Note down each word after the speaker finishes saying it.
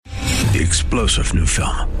The explosive new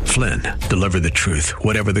film, Flynn, deliver the truth,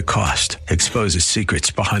 whatever the cost, exposes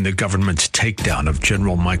secrets behind the government's takedown of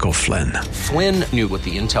General Michael Flynn. Flynn knew what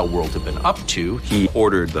the intel world had been up to. He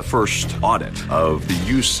ordered the first audit of the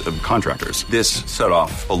use of contractors. This set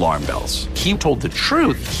off alarm bells. He told the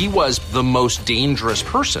truth. He was the most dangerous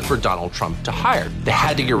person for Donald Trump to hire. They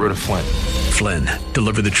had to get rid of Flynn. Flynn,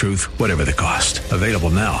 deliver the truth, whatever the cost. Available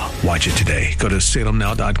now. Watch it today. Go to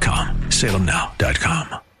salemnow.com.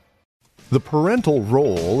 salemnow.com. The parental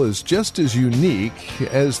role is just as unique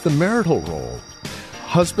as the marital role.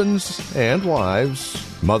 Husbands and wives,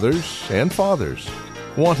 mothers and fathers.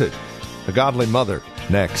 Wanted, a godly mother,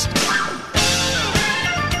 next.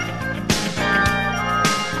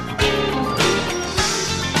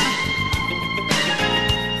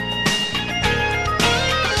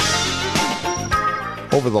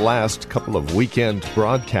 Over the last couple of weekend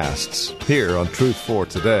broadcasts here on Truth for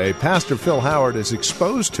Today, Pastor Phil Howard has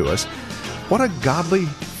exposed to us what a godly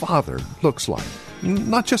father looks like.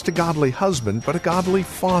 Not just a godly husband, but a godly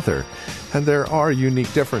father. And there are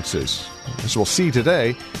unique differences. As we'll see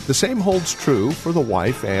today, the same holds true for the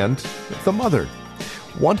wife and the mother.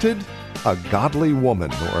 Wanted, a godly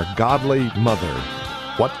woman or a godly mother.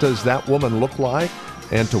 What does that woman look like,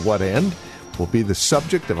 and to what end, will be the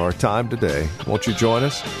subject of our time today. Won't you join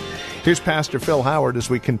us? Here's Pastor Phil Howard as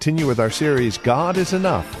we continue with our series, God is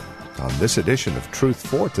Enough, on this edition of Truth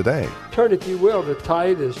for Today. Turn, if you will, to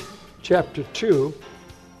Titus chapter 2.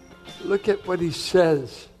 Look at what he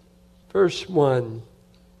says. Verse 1.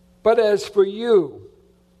 But as for you,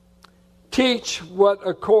 teach what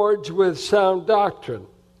accords with sound doctrine.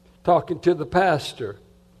 Talking to the pastor,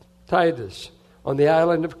 Titus, on the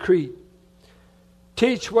island of Crete.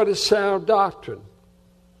 Teach what is sound doctrine.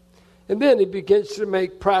 And then he begins to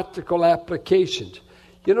make practical applications.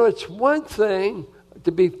 You know, it's one thing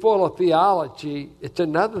to be full of theology. It's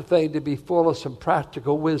another thing to be full of some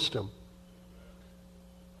practical wisdom.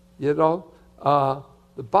 You know,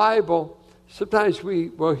 the Bible, sometimes we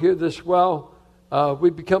will hear this, we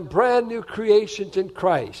become brand new creations in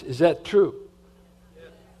Christ. Is that true?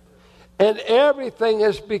 And everything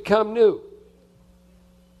has become new.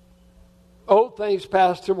 Old things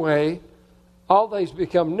passed away, all things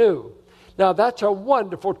become new. Now that's a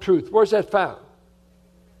wonderful truth. Where's that found?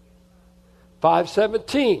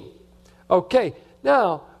 5:17. Okay,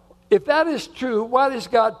 now, if that is true, why does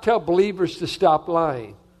God tell believers to stop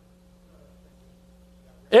lying?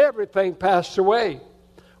 Everything passed away.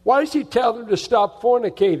 Why does he tell them to stop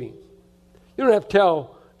fornicating? You don't have to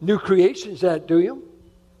tell new creations that, do you?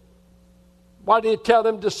 Why do you tell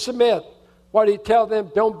them to submit? Why do you tell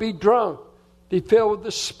them don't be drunk? Be filled with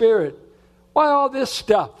the Spirit. Why all this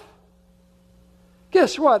stuff?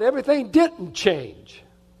 Guess what? Everything didn't change.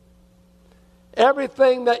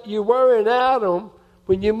 Everything that you were in Adam,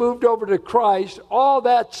 when you moved over to Christ, all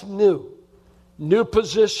that's new. New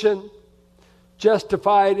position,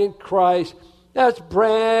 justified in Christ. That's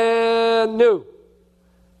brand new.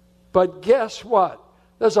 But guess what?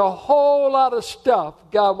 There's a whole lot of stuff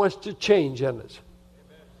God wants to change in us.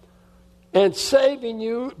 And saving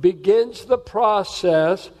you begins the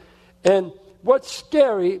process. And what's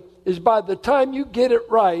scary is by the time you get it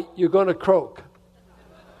right, you're going to croak.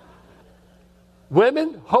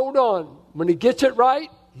 Women, hold on. When he gets it right,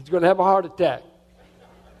 he's going to have a heart attack.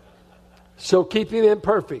 So keep him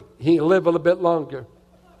imperfect. He'll live a little bit longer.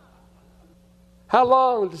 How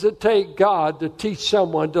long does it take God to teach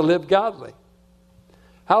someone to live godly?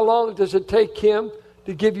 How long does it take him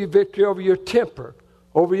to give you victory over your temper,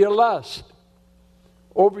 over your lust,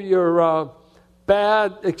 over your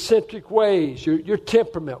bad, eccentric ways, your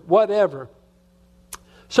temperament, whatever?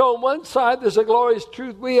 So on one side, there's a glorious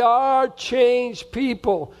truth. We are changed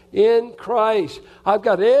people in Christ. I've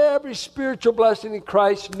got every spiritual blessing in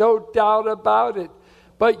Christ, no doubt about it.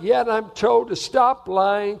 But yet I'm told to stop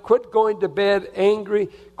lying, quit going to bed angry,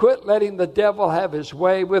 quit letting the devil have his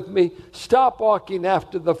way with me, stop walking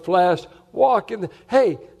after the flesh,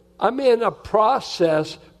 hey, I'm in a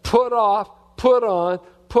process, put off, put on,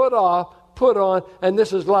 put off, put on, and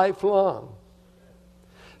this is lifelong.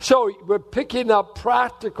 So we're picking up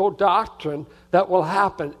practical doctrine that will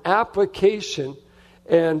happen, application,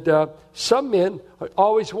 and some men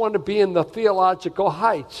always want to be in the theological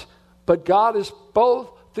heights, but God is both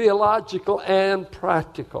theological and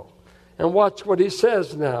practical. And watch what he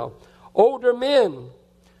says now. Older men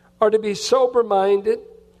are to be sober-minded,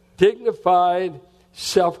 dignified,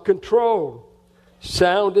 self-controlled,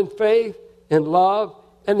 sound in faith, in love,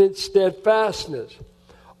 and in steadfastness.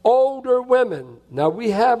 Older women, now we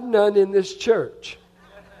have none in this church,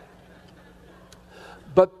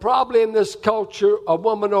 but probably in this culture, a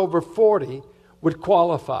woman over 40 would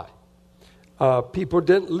qualify. People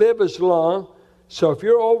didn't live as long. So if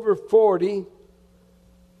you're over 40,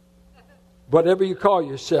 whatever you call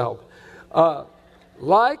yourself,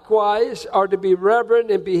 likewise are to be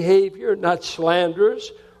reverent in behavior, not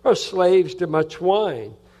slanderers or slaves to much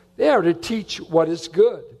wine. They are to teach what is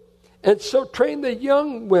good. And so train the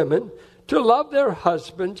young women to love their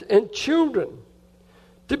husbands and children,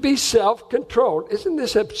 to be self-controlled. Isn't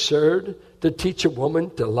this absurd to teach a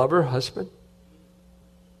woman to love her husband?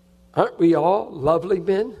 Aren't we all lovely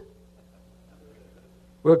men?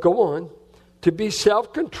 Well, go on. To be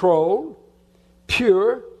self-controlled,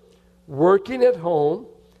 pure, working at home,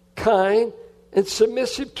 kind, and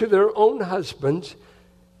submissive to their own husbands.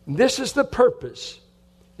 This is the purpose.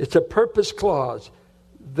 It's a purpose clause.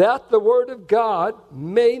 That the word of God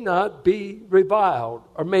may not be reviled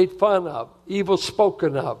or made fun of, evil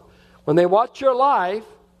spoken of. When they watch your life,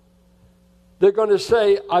 they're going to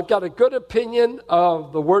say, I've got a good opinion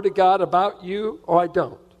of the word of God about you, or I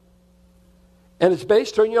don't. And it's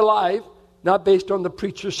based on your life, not based on the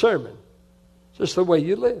preacher's sermon. It's just the way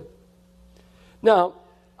you live. Now,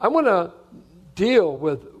 I want to deal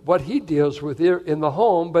with what he deals with here in the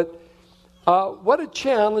home, but what a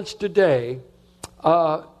challenge today.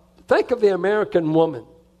 Think of the American woman.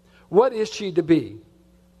 What is she to be?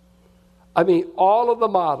 I mean, all of the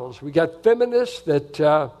models. We got feminists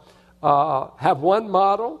that have one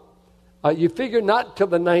model. You figure not until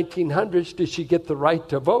the 1900s did she get the right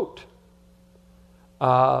to vote.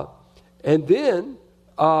 And then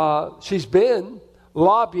she's been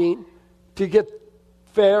lobbying to get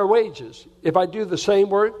fair wages. If I do the same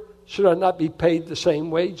work, should I not be paid the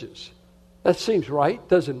same wages? That seems right,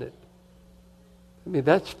 doesn't it? I mean,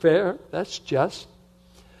 that's fair. That's just.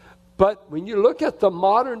 But when you look at the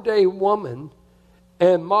modern day woman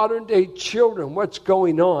and modern day children, what's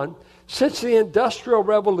going on, since the Industrial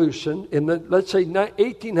Revolution in the, let's say,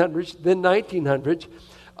 1800s, then 1900s,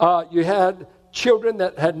 you had children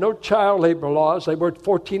that had no child labor laws. They worked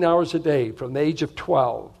 14 hours a day from the age of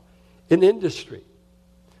 12 in industry.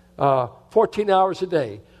 14 hours a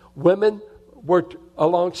day. Women worked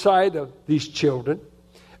alongside of these children.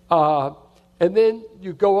 And then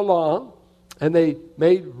you go along, and they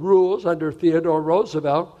made rules under Theodore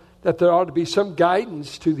Roosevelt that there ought to be some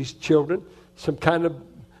guidance to these children, some kind of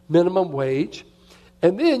minimum wage.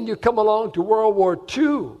 And then you come along to World War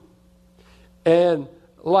II, and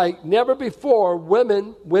like never before,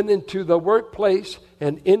 women went into the workplace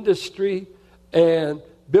and industry and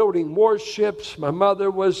building warships. My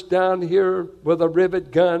mother was down here with a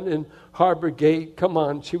rivet gun in Harbor Gate. Come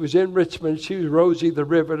on, she was in Richmond. She was Rosie the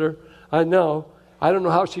Riveter. I know. I don't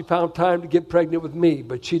know how she found time to get pregnant with me,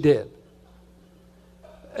 but she did.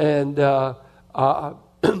 And had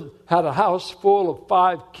a house full of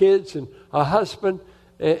 5 kids and a husband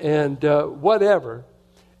and whatever.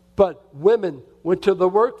 But women went to the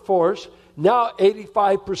workforce. Now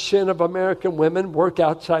 85% of American women work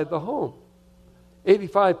outside the home.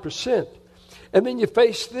 85%. And then you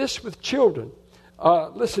face this with children.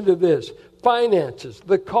 Listen to this. Finances.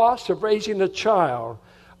 The cost of raising a child.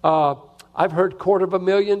 I've heard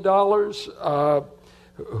 $250,000.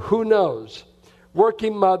 Who knows?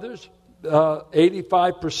 Working mothers,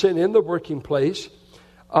 85% in the working place.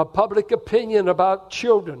 Public opinion about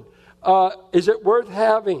children. Is it worth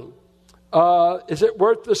having? Is it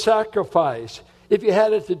worth the sacrifice? If you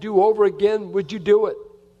had it to do over again, would you do it?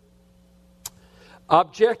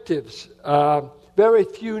 Objectives. Very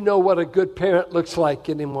few know what a good parent looks like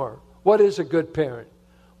anymore. What is a good parent?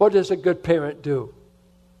 What does a good parent do?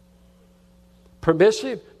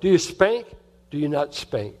 Permissive? Do you spank? Do you not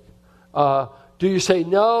spank? Do you say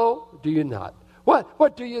no? Do you not?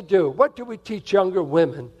 What do you do? What do we teach younger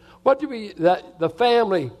women? What do we, the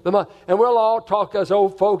family, and we'll all talk as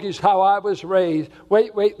old fogies how I was raised.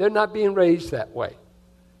 Wait, they're not being raised that way.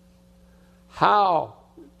 How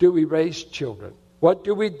do we raise children? What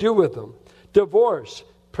do we do with them? Divorce,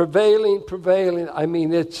 prevailing. I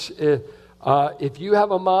mean, it's if you have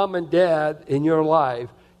a mom and dad in your life,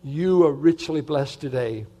 you are richly blessed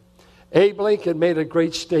today. Abe Lincoln made a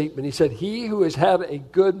great statement. He said, he who has had a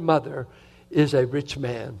good mother is a rich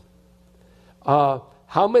man.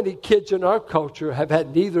 How many kids in our culture have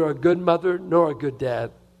had neither a good mother nor a good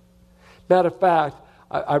dad? Matter of fact,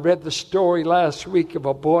 I read the story last week of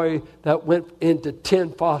a boy that went into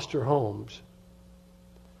 10 foster homes.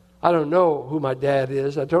 I don't know who my dad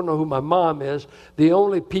is. I don't know who my mom is. The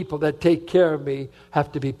only people that take care of me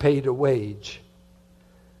have to be paid a wage.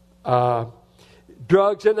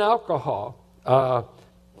 Drugs and alcohol.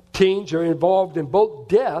 Teens are involved in both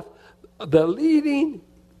death. The leading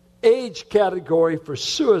age category for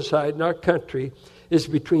suicide in our country is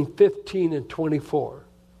between 15 and 24.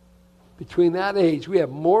 between that age, we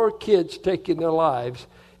have more kids taking their lives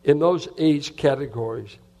in those age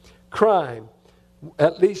categories. Crime,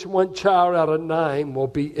 at least one child out of 9 will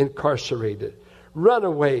be incarcerated.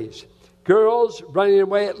 Runaways, girls running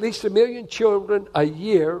away, at least 1 million children a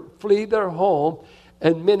year flee their home,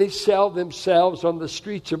 and many sell themselves on the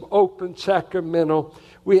streets of Oakland, Sacramento.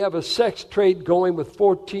 We have a sex trade going with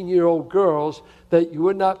 14-year-old girls that you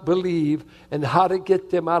would not believe, and how to get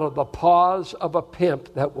them out of the paws of a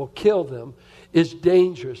pimp that will kill them is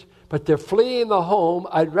dangerous. But they're fleeing the home.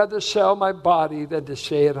 I'd rather sell my body than to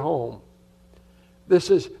stay at home. This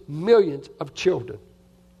is millions of children.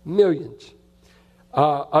 Millions.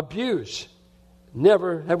 Abuse.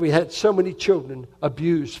 Never have we had so many children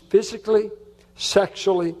abused physically,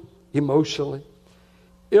 sexually, emotionally.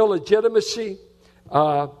 Illegitimacy.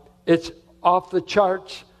 It's off the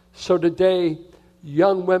charts. So today,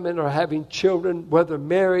 young women are having children, whether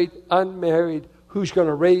married, unmarried, who's going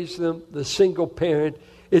to raise them, the single parent.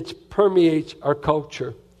 It permeates our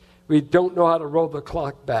culture. We don't know how to roll the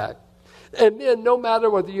clock back. And then no matter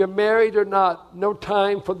whether you're married or not, no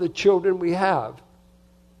time for the children we have.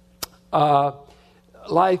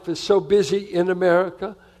 Life is so busy in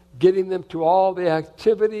America, getting them to all the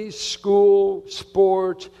activities, school,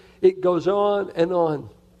 sports. It goes on and on.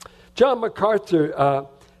 John MacArthur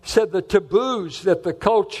said the taboos that the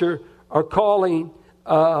culture are calling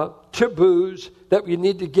taboos that we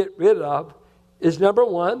need to get rid of is, number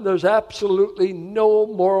one, there's absolutely no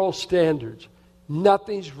moral standards.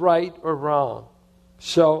 Nothing's right or wrong.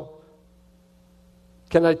 So,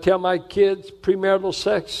 can I tell my kids premarital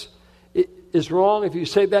sex is wrong? If you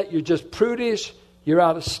say that, you're just prudish, you're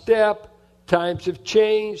out of step, times have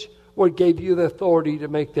changed. What gave you the authority to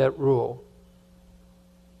make that rule?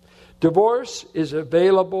 Divorce is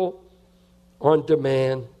available on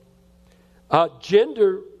demand.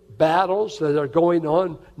 Gender battles that are going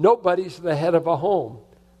on, nobody's the head of a home.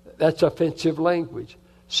 That's offensive language.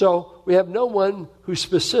 So we have no one who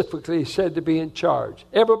specifically said to be in charge.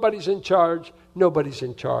 Everybody's in charge, nobody's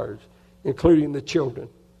in charge, including the children.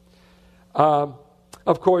 Of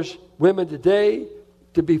course, women today,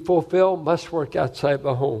 to be fulfilled, must work outside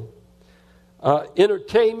the home.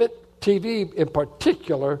 Entertainment, TV in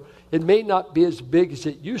particular, it may not be as big as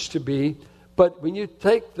it used to be, but when you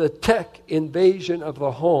take the tech invasion of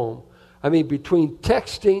the home, I mean, between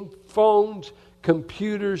texting, phones,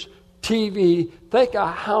 computers, TV, think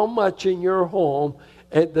of how much in your home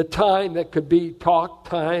at the time that could be talk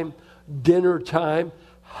time, dinner time,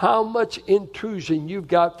 how much intrusion you've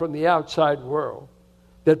got from the outside world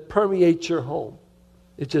that permeates your home.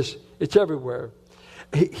 It's everywhere.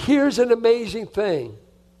 Here's an amazing thing.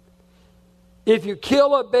 If you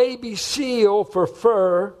kill a baby seal for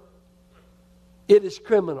fur, it is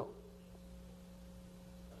criminal.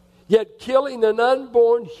 Yet killing an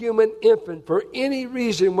unborn human infant for any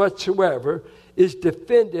reason whatsoever is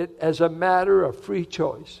defended as a matter of free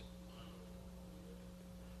choice.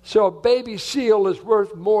 So a baby seal is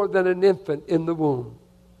worth more than an infant in the womb.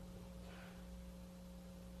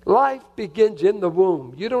 Life begins in the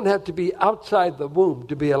womb. You don't have to be outside the womb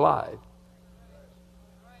to be alive.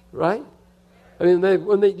 Right? I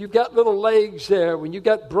mean, you've got little legs there, when you've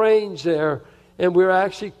got brains there, and we're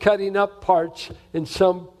actually cutting up parts in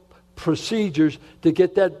some procedures to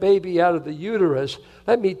get that baby out of the uterus.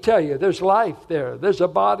 Let me tell you, there's life there. There's a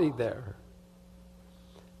body there.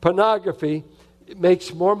 Pornography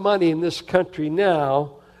makes more money in this country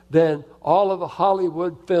now than all of the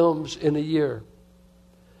Hollywood films in a year.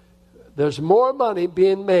 There's more money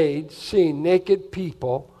being made seeing naked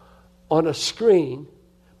people on a screen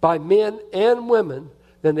by men and women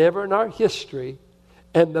than ever in our history,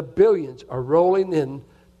 and the billions are rolling in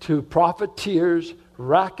to profiteers,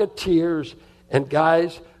 racketeers, and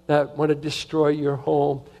guys that want to destroy your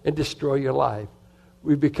home and destroy your life.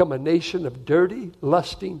 We've become a nation of dirty,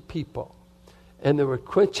 lusting people, and they were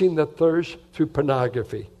quenching the thirst through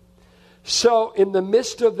pornography. So in the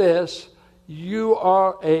midst of this, you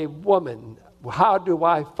are a woman. How do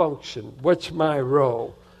I function? What's my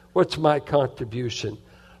role? What's my contribution?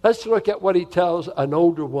 Let's look at what he tells an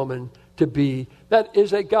older woman to be. That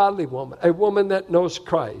is a godly woman, a woman that knows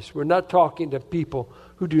Christ. We're not talking to people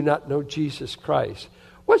who do not know Jesus Christ.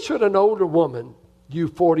 What should an older woman, you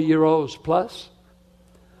 40-year-olds plus,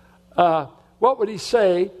 what would he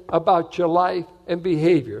say about your life and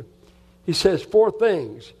behavior? He says 4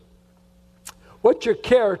 things. What your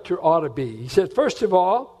character ought to be. He said, first of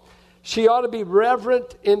all, she ought to be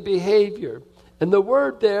reverent in behavior. And the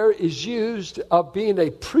word there is used of being a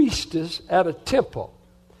priestess at a temple.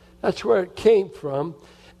 That's where it came from.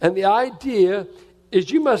 And the idea is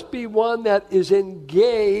you must be one that is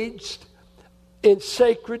engaged in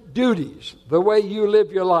sacred duties, the way you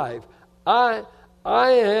live your life. I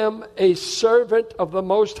am a servant of the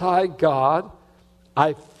Most High God.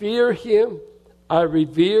 I fear Him. I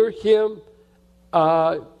revere Him.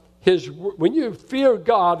 When you fear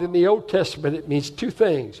God in the Old Testament, it means two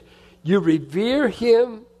things. You revere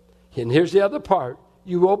Him, and here's the other part.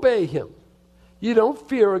 You obey Him. You don't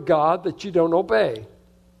fear a God that you don't obey.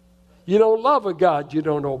 You don't love a God you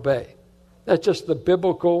don't obey. That's just the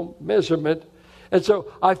biblical measurement. And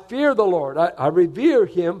so I fear the Lord. I revere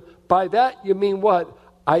Him. By that you mean what?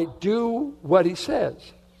 I do what He says.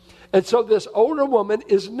 And so this older woman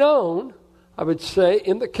is known, I would say,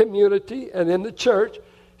 in the community and in the church.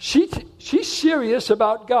 She's serious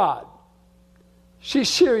about God. She's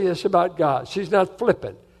serious about God. She's not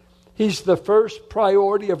flippant. He's the first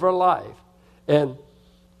priority of her life. And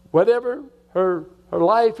whatever her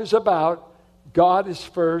life is about, God is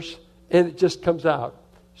first, and it just comes out.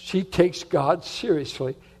 She takes God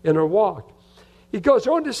seriously in her walk. He goes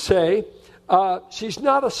on to say, she's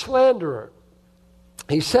not a slanderer.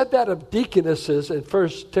 He said that of deaconesses in 1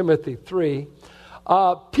 Timothy 3.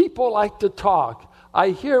 People like to talk. I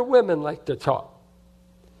hear women like to talk.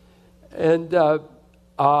 And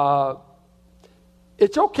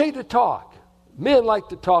it's okay to talk. Men like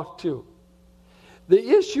to talk too.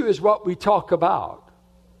 The issue is what we talk about.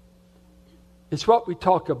 It's what we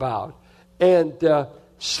talk about. And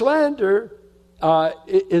slander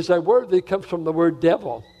is a word that comes from the word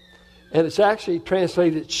devil. And it's actually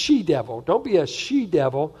translated she-devil. Don't be a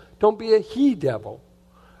she-devil. Don't be a he-devil.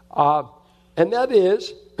 And that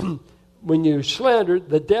is, when you slander,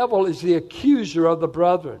 the devil is the accuser of the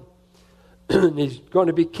brethren. He's going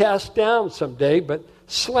to be cast down someday, but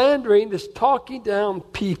slandering is talking down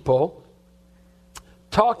people.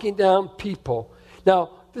 Talking down people. Now,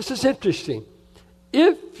 this is interesting.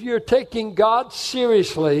 If you're taking God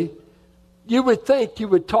seriously, you would think you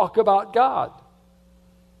would talk about God.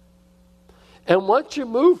 And once you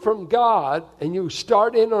move from God and you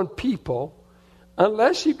start in on people,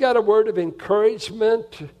 unless you've got a word of encouragement,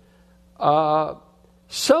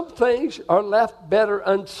 some things are left better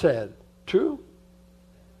unsaid. True?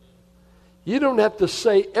 You don't have to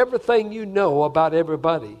say everything you know about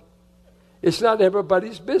everybody. It's not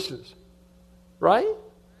everybody's business. Right?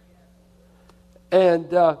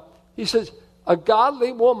 And he says, a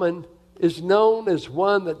godly woman is known as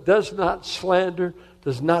one that does not slander,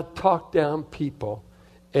 does not talk down people.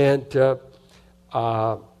 And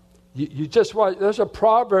you just watch. There's a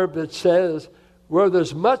proverb that says, where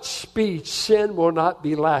there's much speech, sin will not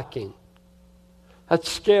be lacking. That's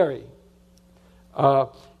scary.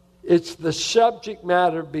 It's the subject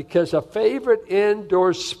matter because a favorite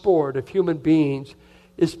indoor sport of human beings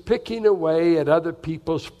is picking away at other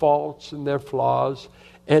people's faults and their flaws,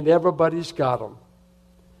 and everybody's got them.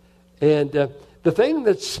 And the thing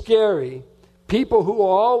that's scary, people who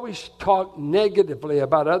always talk negatively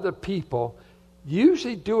about other people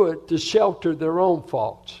usually do it to shelter their own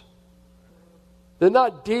faults. They're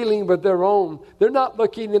not dealing with their own. They're not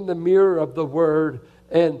looking in the mirror of the Word.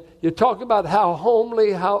 And you're talking about how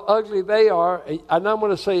homely, how ugly they are. And I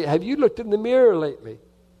want to say, have you looked in the mirror lately?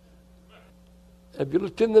 Have you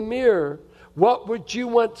looked in the mirror? What would you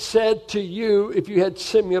want said to you if you had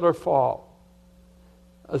similar fault?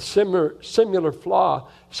 A similar flaw.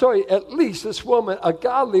 So at least this woman, a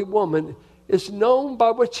godly woman, is known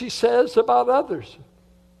by what she says about others.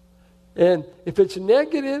 And if it's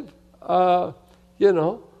negative,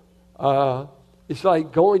 it's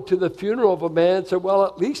like going to the funeral of a man and say, well,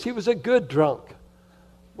 at least he was a good drunk.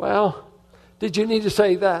 Well, did you need to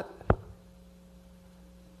say that?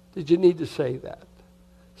 Did you need to say that?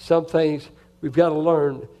 Some things we've got to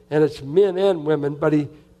learn, and it's men and women, but he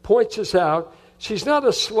points us out. She's not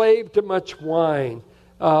a slave to much wine.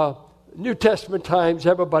 New Testament times,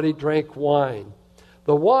 everybody drank wine.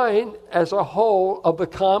 The wine as a whole of the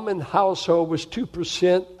common household was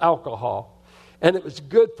 2% alcohol, and it was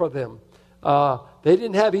good for them. They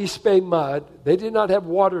didn't have East Bay mud. They did not have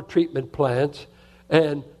water treatment plants.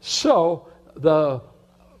 And so the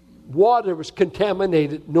water was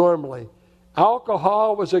contaminated normally.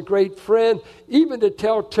 Alcohol was a great friend, even to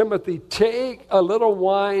tell Timothy, take a little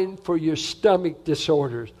wine for your stomach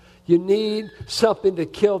disorders. You need something to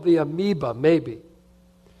kill the amoeba, maybe.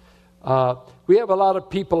 We have a lot of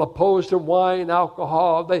people opposed to wine,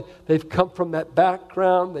 alcohol. They've come from that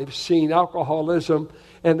background. They've seen alcoholism,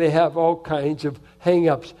 and they have all kinds of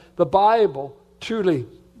hang-ups. The Bible, truly,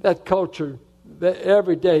 that culture, that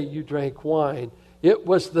every day you drank wine. It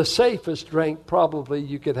was the safest drink probably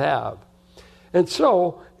you could have. And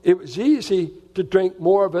so it was easy to drink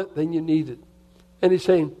more of it than you needed. And he's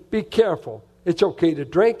saying, be careful. It's okay to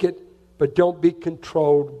drink it, but don't be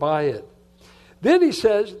controlled by it. Then he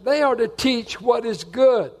says they are to teach what is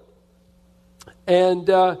good. And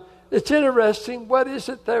it's interesting, what is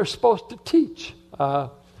it they're supposed to teach?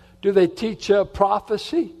 Do they teach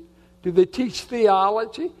prophecy? Do they teach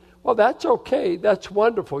theology? Well, that's okay. That's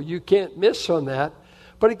wonderful. You can't miss on that.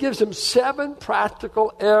 But it gives them 7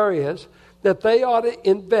 practical areas that they ought to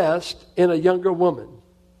invest in a younger woman.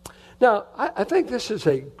 Now, I think this is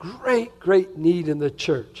a great, great need in the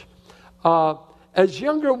church. As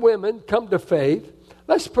younger women come to faith,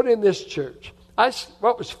 let's put in this church.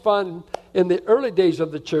 What was fun in the early days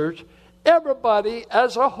of the church, everybody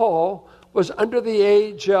as a whole was under the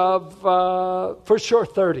age of, for sure,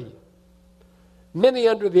 30. Many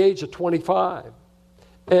under the age of 25.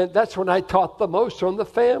 And that's when I taught the most on the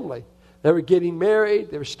family. They were getting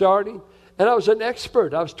married, they were starting. And I was an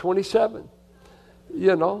expert. I was 27.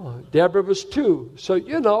 Deborah was 2. So,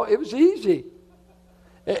 it was easy.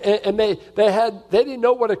 And they didn't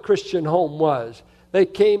know what a Christian home was. They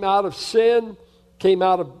came out of sin,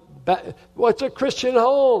 what's a Christian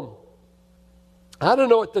home? I don't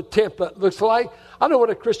know what the template looks like. I don't know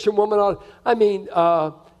what a Christian woman ought.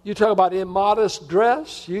 You talk about immodest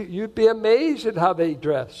dress. You'd be amazed at how they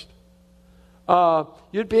dressed.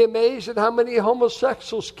 You'd be amazed at how many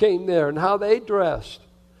homosexuals came there and how they dressed.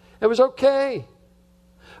 It was okay.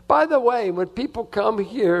 By the way, when people come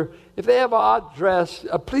here, if they have an odd dress,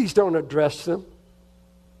 please don't address them.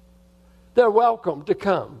 They're welcome to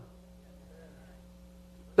come.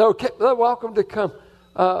 They're welcome to come.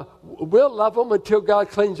 We'll love them until God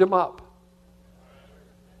cleans them up.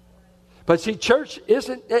 But see, church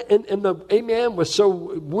isn't, and the amen was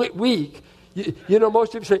so weak.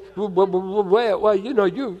 Most people say, well, I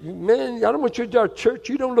don't want you to our church.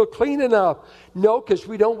 You don't look clean enough. No, because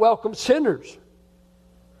we don't welcome sinners.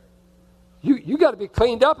 You got to be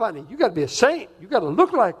cleaned up, honey. You got to be a saint. You got to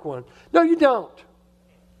look like one. No, you don't.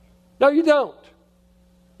 No, you don't.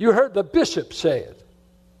 You heard the bishop say it.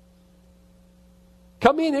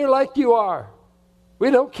 Come in here like you are. We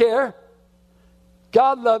don't care.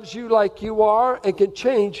 God loves you like you are and can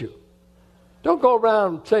change you. Don't go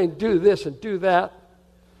around saying do this and do that.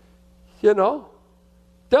 Don't.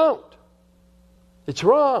 It's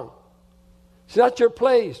wrong. It's not your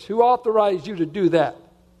place. Who authorized you to do that?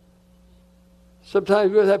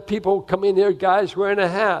 Sometimes we'll have people come in here, guys wearing a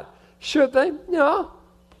hat. Should they? No.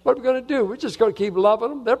 What are we going to do? We're just going to keep loving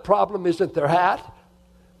them. Their problem isn't their hat.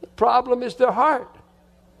 The problem is their heart.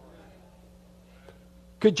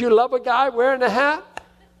 Could you love a guy wearing a hat?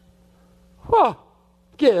 Well,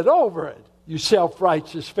 get over it, you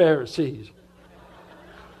self-righteous Pharisees.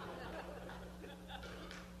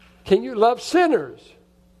 Can you love sinners?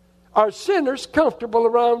 Are sinners comfortable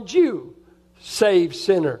around you? Saved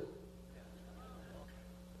sinner.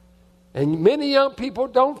 And many young people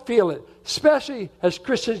don't feel it. Especially as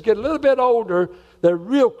Christians get a little bit older, they're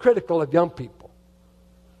real critical of young people.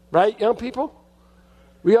 Right, young people?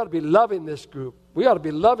 We ought to be loving this group. We ought to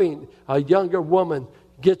be loving a younger woman,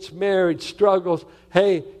 gets married, struggles.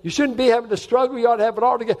 Hey, you shouldn't be having to struggle. You ought to have it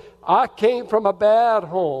all together. I came from a bad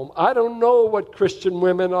home. I don't know what Christian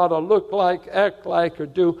women ought to look like, act like, or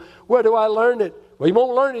do. Where do I learn it? Well, you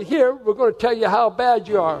won't learn it here. We're going to tell you how bad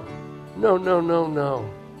you are. No.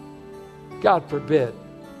 God forbid.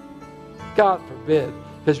 God forbid.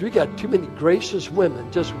 Because we got too many gracious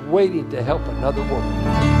women just waiting to help another woman.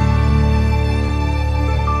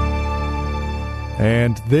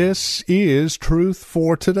 And this is Truth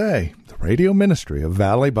for Today, the radio ministry of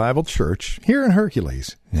Valley Bible Church here in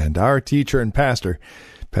Hercules, and our teacher and pastor,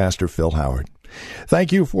 Pastor Phil Howard.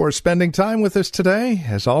 Thank you for spending time with us today.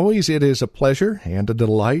 As always, it is a pleasure and a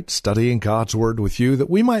delight studying God's Word with you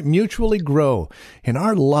that we might mutually grow in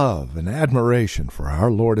our love and admiration for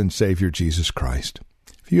our Lord and Savior Jesus Christ.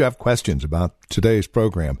 If you have questions about today's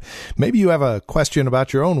program, maybe you have a question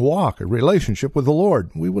about your own walk or relationship with the Lord,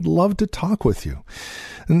 we would love to talk with you.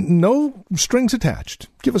 No strings attached.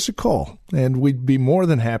 Give us a call, and we'd be more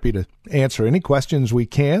than happy to answer any questions we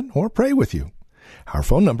can or pray with you. Our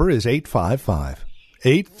phone number is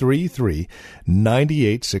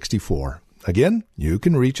 855-833-9864. Again, you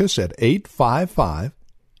can reach us at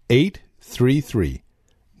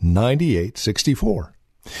 855-833-9864.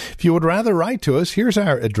 If you would rather write to us, here's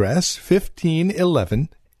our address, 1511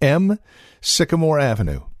 M. Sycamore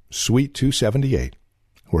Avenue, Suite 278.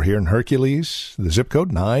 We're here in Hercules, the zip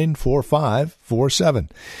code 94547.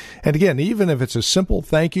 And again, even if it's a simple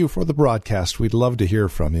thank you for the broadcast, we'd love to hear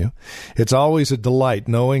from you. It's always a delight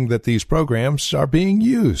knowing that these programs are being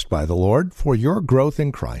used by the Lord for your growth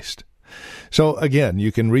in Christ. So again,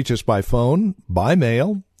 you can reach us by phone, by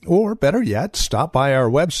mail, Or better yet, stop by our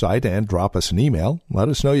website and drop us an email. Let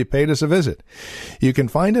us know you paid us a visit. You can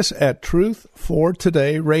find us at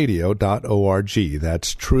truthfortodayradio.org.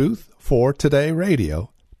 That's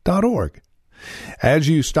truthfortodayradio.org. As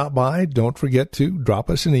you stop by, don't forget to drop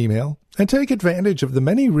us an email and take advantage of the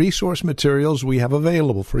many resource materials we have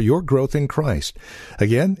available for your growth in Christ.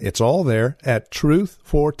 Again, it's all there at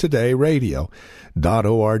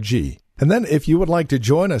truthfortodayradio.org. And then if you would like to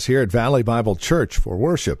join us here at Valley Bible Church for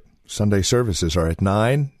worship, Sunday services are at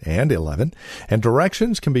 9 and 11, and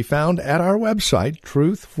directions can be found at our website,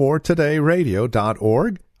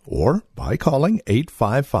 truthfortodayradio.org, or by calling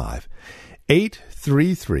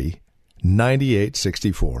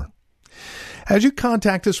 855-833-9864. As you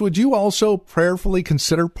contact us, would you also prayerfully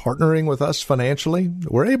consider partnering with us financially?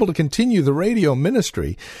 We're able to continue the radio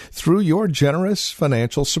ministry through your generous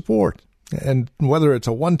financial support. And whether it's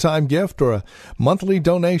a one-time gift or a monthly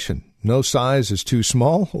donation, no size is too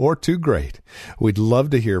small or too great. We'd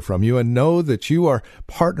love to hear from you and know that you are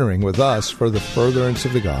partnering with us for the furtherance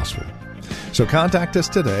of the gospel. So contact us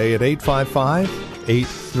today at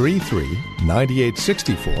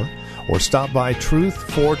 855-833-9864 or stop by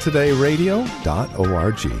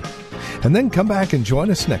truthfortodayradio.org. And then come back and join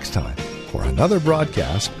us next time for another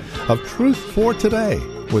broadcast of Truth for Today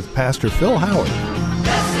with Pastor Phil Howard.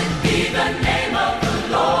 Blessed be the name of the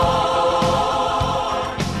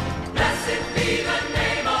Lord. Blessed be the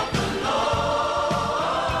name of the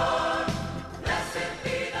Lord. Blessed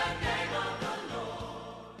be the name of the Lord.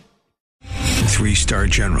 3-star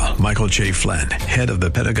General Michael J. Flynn, head of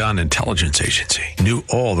the Pentagon Intelligence Agency, knew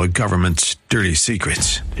all the government's dirty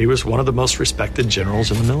secrets. He was one of the most respected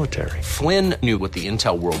generals in the military. Flynn knew what the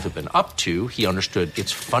intel world had been up to. He understood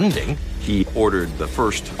its funding. He ordered the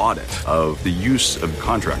first audit of the use of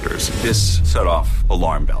contractors. This set off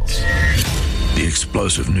alarm bells. The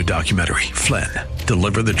explosive new documentary, Flynn,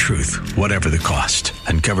 Deliver the Truth, Whatever the Cost,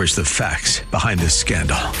 uncovers the facts behind this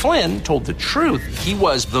scandal. Flynn told the truth. He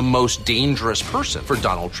was the most dangerous person for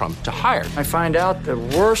Donald Trump to hire. I find out the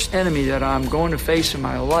worst enemy that I'm going to face in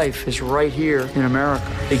my life is right here in America.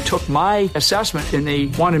 They took my assessment and they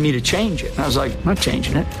wanted me to change it. And I was like, I'm not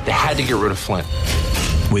changing it. They had to get rid of Flynn.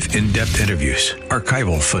 With in-depth interviews,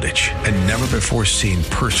 archival footage, and never-before-seen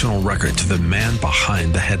personal records of the man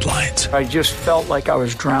behind the headlines. I just felt like I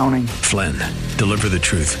was drowning. Flynn, Deliver the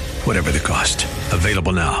Truth, Whatever the Cost.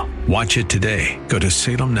 Available now. Watch it today. Go to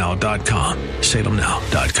salemnow.com.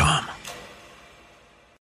 salemnow.com.